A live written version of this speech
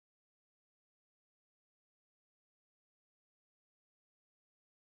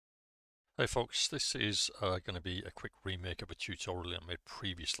Hi folks, this is going to be a quick remake of a tutorial I made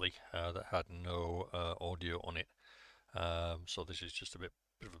previously that had no audio on it. So this is just a bit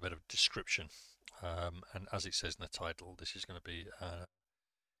of description. And as it says in the title, this is going to be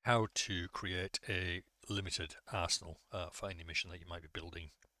how to create a limited arsenal for any mission that you might be building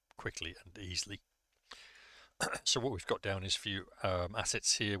quickly and easily. So what we've got down is a few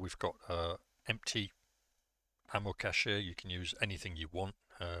assets here. We've got empty ammo cache. You can use anything you want,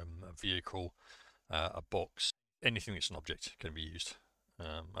 a vehicle, a box, anything that's an object can be used.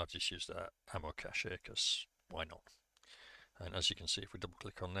 I'll just use that ammo cache because why not? And as you can see, if we double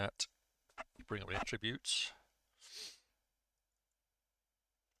click on that, bring up the attributes,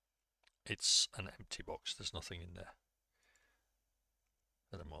 it's an empty box. There's nothing in there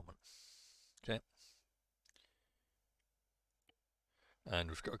at the moment. Okay. And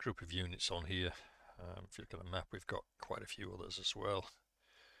we've got a group of units on here. If you look at the map, we've got quite a few others as well.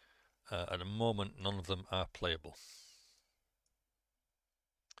 At the moment, none of them are playable.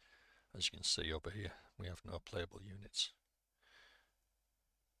 As you can see over here, we have no playable units.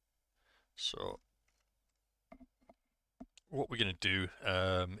 So what we're going to do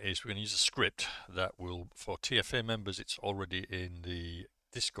is we're going to use a script that will, for TFA members, it's already in the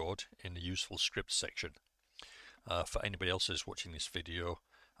Discord in the useful script section. For anybody else who's watching this video,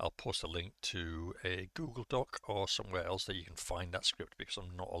 I'll post a link to a Google Doc or somewhere else that you can find that script, because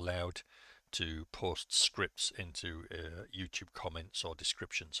I'm not allowed to post scripts into YouTube comments or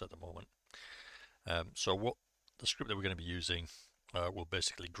descriptions at the moment. So what the script that we're going to be using will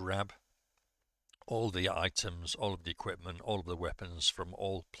basically grab all the items, all of the equipment, all of the weapons from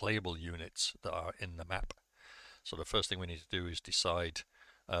all playable units that are in the map. So the first thing we need to do is decide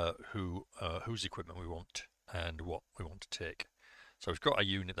whose equipment we want and what we want to take. So we've got a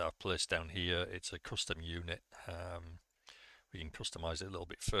unit that I've placed down here. It's a custom unit. We can customize it a little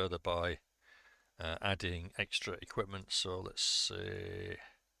bit further by adding extra equipment. So let's say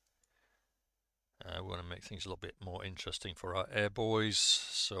we want to make things a little bit more interesting for our air boys.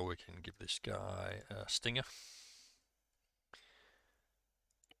 So we can give this guy a Stinger.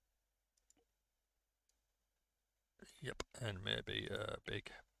 Yep, and maybe a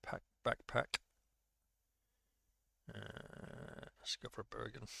big backpack. Let's go for a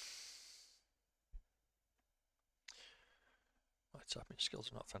Bergen. My tapping skills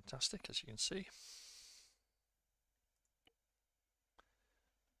are not fantastic, as you can see.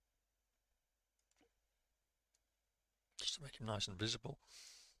 Just to make him nice and visible.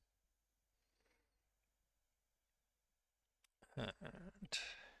 And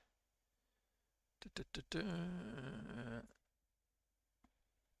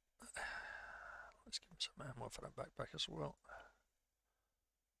let's give him some ammo for that backpack as well.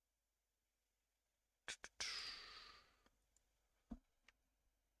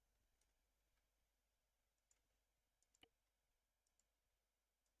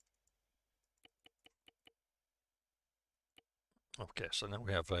 Okay, so now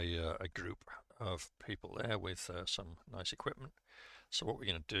we have a group of people there with some nice equipment. So what we're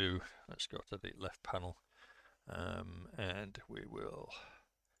going to do, let's go to the left panel, and we will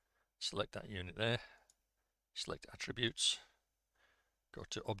select that unit there, select attributes, go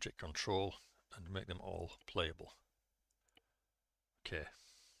to object control and make them all playable. Okay,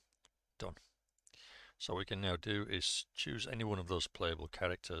 done. So what we can now do is choose any one of those playable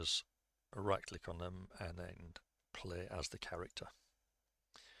characters, right click on them and then play as the character.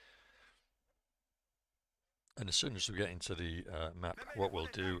 And as soon as we get into the map, what we'll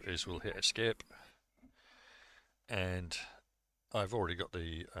do is we'll hit escape, and I've already got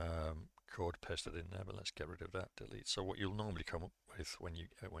the code pasted in there, but let's get rid of that, delete. So what you'll normally come up with when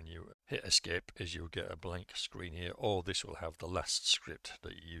you hit escape is you'll get a blank screen here, or this will have the last script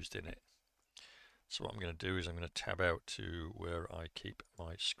that you used in it. So what I'm going to do is I'm going to tab out to where I keep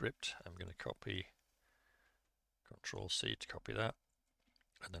my script. I'm going to copy, Control C to copy that,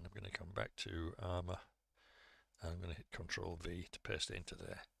 and then I'm going to come back to ARMA and I'm going to hit Control V to paste it into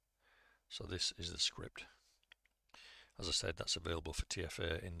there. So this is the script. As I said, that's available for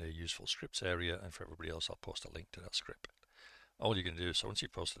TFA in the useful scripts area, and for everybody else I'll post a link to that script. All you're going to do, so once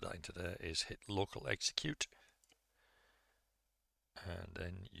you've posted that into there, is hit local execute, and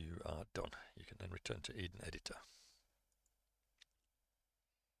then you are done. You can then return to Eden Editor.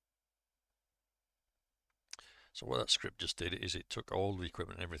 So what that script just did is it took all the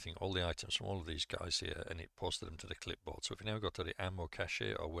equipment and everything, all the items from all of these guys here, and it posted them to the clipboard. So if you now go to the ammo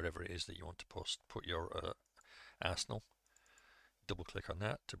cache or wherever it is that you want to put your arsenal, double click on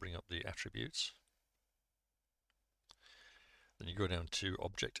that to bring up the attributes. Then you go down to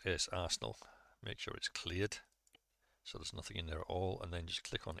Object as Arsenal, make sure it's cleared, so there's nothing in there at all, and then just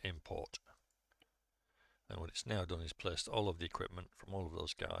click on Import. And what it's now done is placed all of the equipment from all of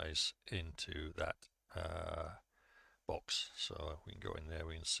those guys into that box. So we can go in there,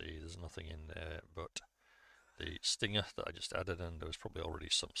 we can see there's nothing in there but the stinger that I just added, and there was probably already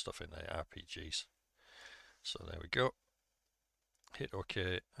some stuff in there, RPGs. So there we go. Hit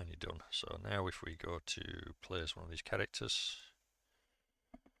OK and you're done. So now if we go to place one of these characters,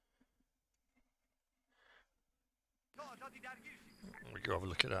 we go have a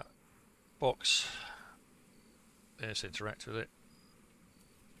look at that box. Let's interact with it.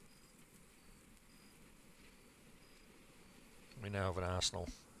 We now have an arsenal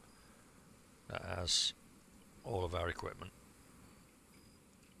that has all of our equipment.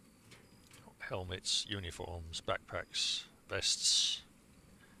 Helmets, uniforms, backpacks, vests,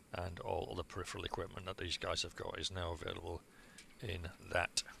 and all other peripheral equipment that these guys have got is now available in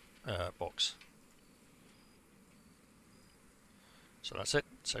that box. So that's it.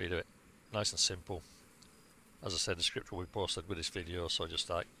 That's how you do it. Nice and simple. As I said, the script will be posted with this video, so just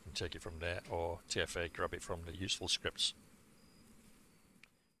like you can take it from there, or TFA grab it from the useful scripts.